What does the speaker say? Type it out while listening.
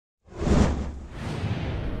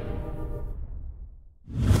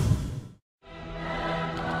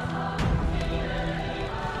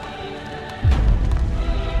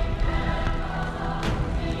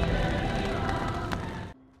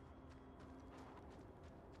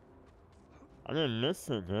I didn't miss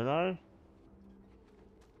it, did I?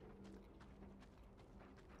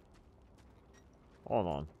 Hold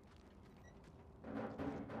on.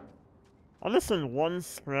 I'm missing one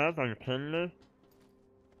scrap, are you kidding me?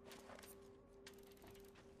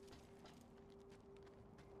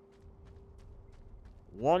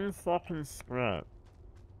 One fucking scrap.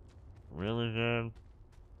 Really, game?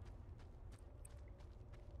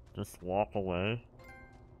 Just walk away?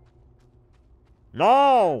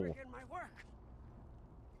 No!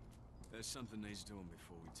 There's something he's doing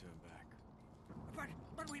before we turn back.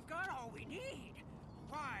 But we've got all we need.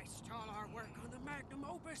 Why stall our work on the magnum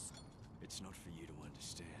opus? It's not for you to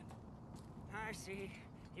understand. I see.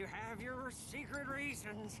 You have your secret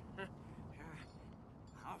reasons.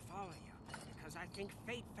 I'll follow you, because I think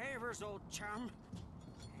fate favors old chum.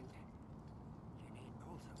 And you need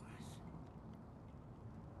both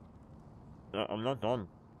of us. I'm not done.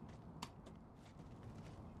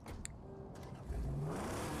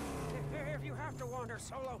 If you have to wander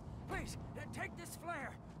solo, please, take this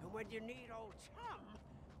flare. And when you need old chum,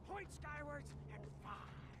 point skywards and fire.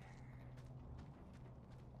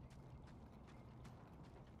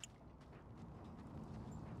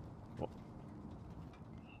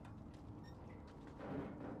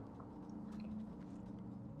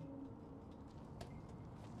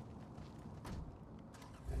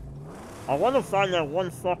 I want to find that one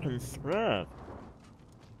fucking scrap.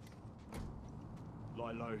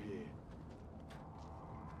 Lie low here.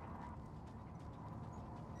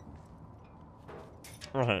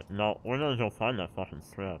 Okay, no, we're gonna go find that fucking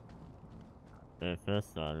scrap. If it's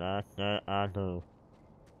the last thing I do.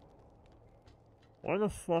 Where the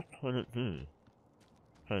fuck would it be?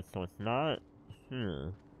 Okay, so it's not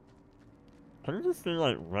here. Can it just be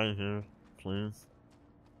like right here, please?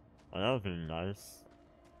 Oh, that would be nice.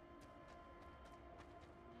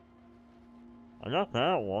 I got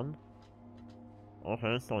that one.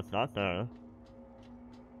 Okay, so it's not there.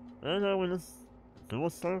 And then we just do a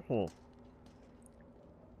circle.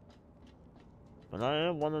 But I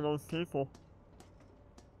am one of those people.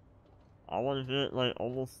 I want to get like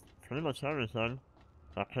almost pretty much everything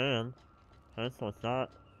I can. Okay, so it's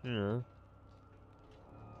not here.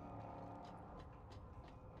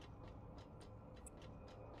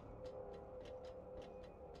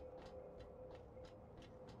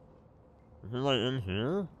 Is it like in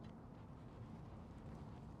here?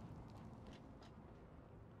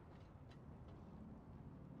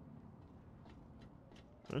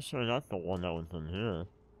 Pretty sure that's the one that was in here.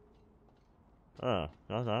 Ah,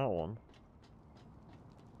 not that one.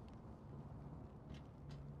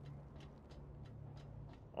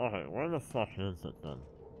 Okay, where the fuck is it then?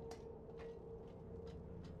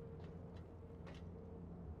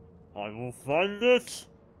 I will find it!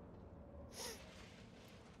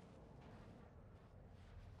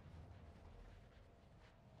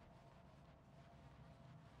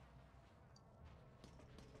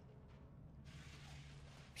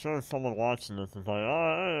 Sure, someone watching this is like,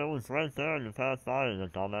 oh, hey, it was right there and you passed by it, you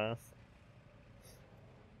dumbass.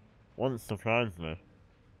 Wouldn't surprise me.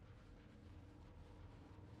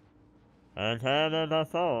 And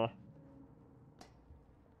that's all.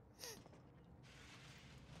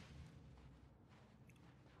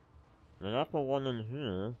 There's not the one in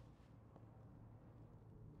here.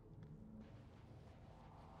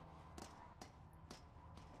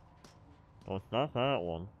 Oh, it's not that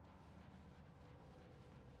one.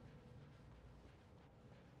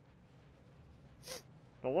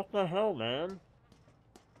 But what the hell, man?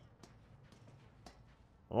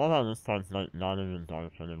 I love how this time's like not even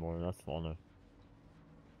dark anymore, that's funny.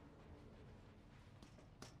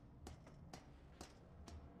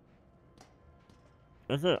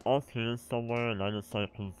 Is it up here somewhere and I just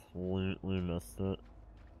like completely missed it?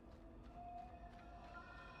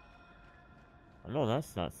 I know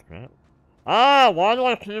that's not scrap. Ah! Why do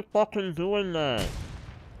I keep fucking doing that?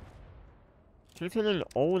 Keep hitting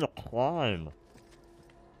O to climb.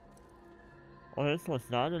 Okay, so it's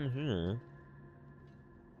not in here.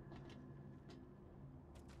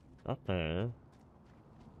 Not there.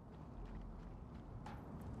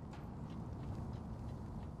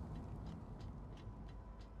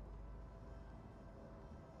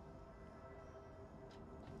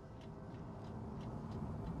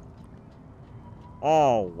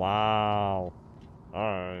 Oh, wow.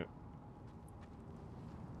 Alright.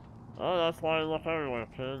 Oh, that's why I look everywhere,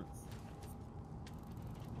 kids.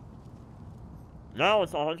 Now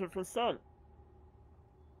it's 100%.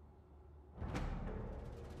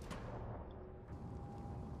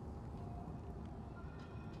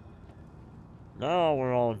 Now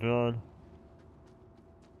we're all good.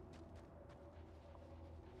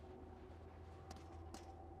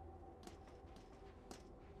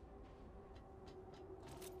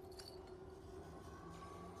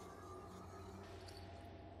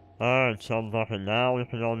 Alright, chums up, and now we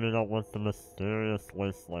can go meet up with the mysterious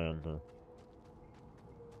Wastelander.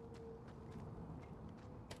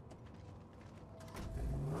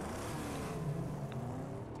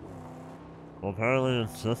 Well, apparently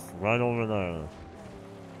it's just right over there.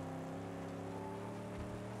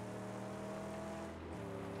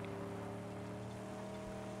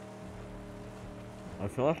 I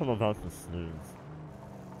feel like I'm about to snooze.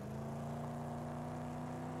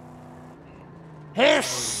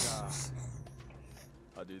 Hiss!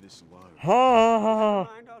 I do this alone. Ha!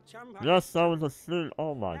 Never mind, old chum. Yes, that was a snooze.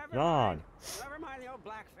 Oh my Never god. mind. Never mind the old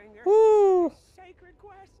black finger. Woo! Sacred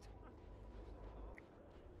quest.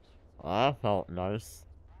 That felt nice.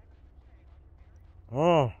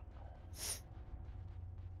 Oh.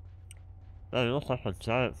 Hey, you look like a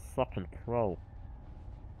giant fucking crow.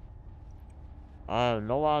 I have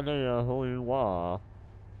no idea who you are,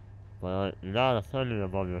 but you got a thingy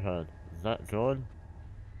above your head. Is that good?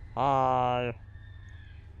 Hi.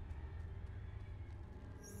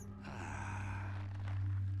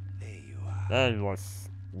 There you are. There you are.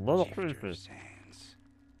 Little Drifter creepy. of sands,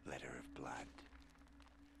 letter of blood,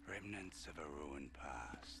 remnants of a ruined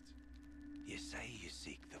past. You say you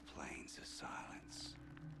seek the plains of silence,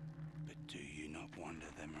 but do you not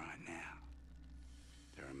wander them right now?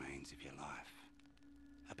 The remains of your life,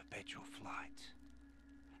 a perpetual flight,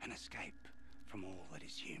 an escape from all that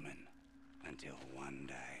is human, until one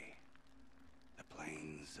day, the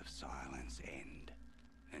plains of silence end,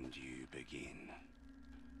 and you begin.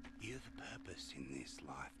 You have a purpose in this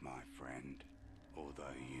life, my friend,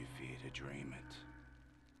 although you fear to dream it.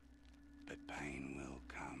 But pain will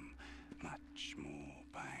come, much more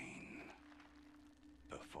pain,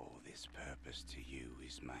 before this purpose to you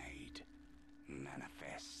is made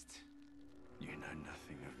manifest. You know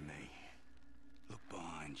nothing of me. Look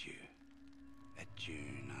behind you, at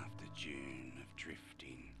June after June of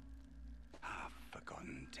drifting,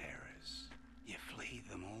 half-forgotten terrors. You flee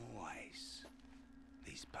them always,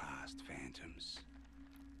 these past phantoms,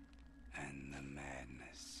 and the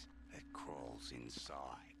madness that crawls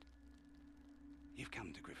inside. You've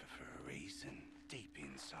come to Griffa for a reason. Deep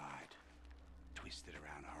inside, twisted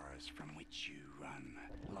around horrors from which you run,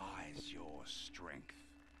 lies your strength.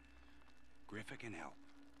 Griffa can help.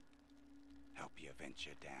 Help you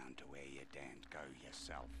venture down to where you daren't go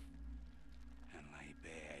yourself, and lay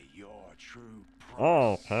bare your true price.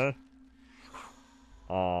 Oh, okay.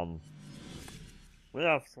 We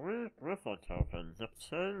have 3 Griffa tokens.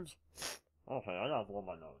 Exchange. Okay, I gotta blow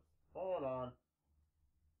my nose. Hold on.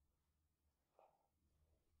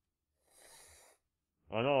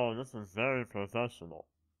 I know, this is very professional.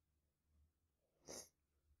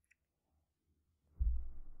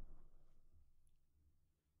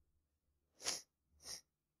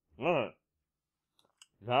 Alright.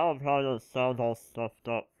 Now I'm trying to sound all stuffed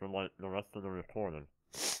up for like the rest of the recording.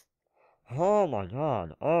 Oh my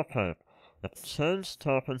god, okay. Exchange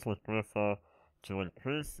tokens with Griffa to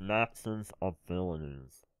increase Max's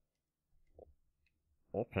abilities.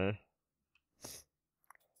 Okay.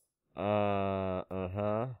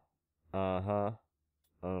 Uh-huh. Uh-huh.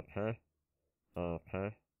 Okay.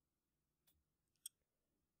 Okay.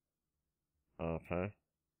 Okay.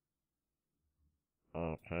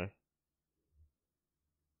 Okay.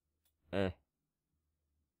 Eh.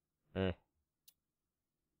 Eh.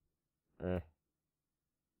 Eh.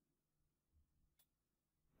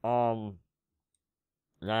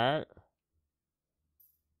 That?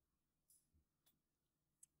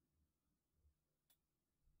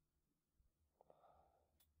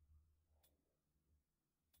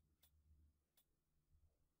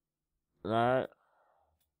 That?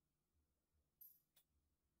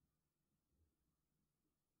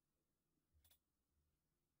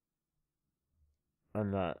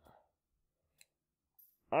 And that.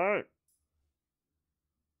 Alright.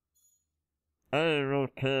 Aero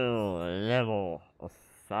kill level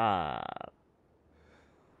 5.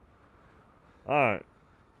 Alright.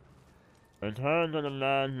 Return to the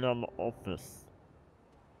Magnum Opus.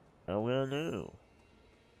 We're new.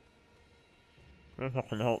 Griffa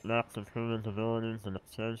can help Max improve his abilities in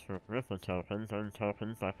exchange for Griffa tokens and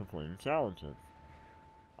tokens by completing challenges.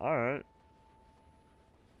 Alright.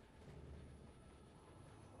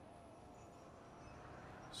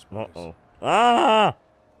 Spiders. Uh-oh. Ah!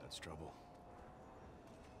 That's trouble.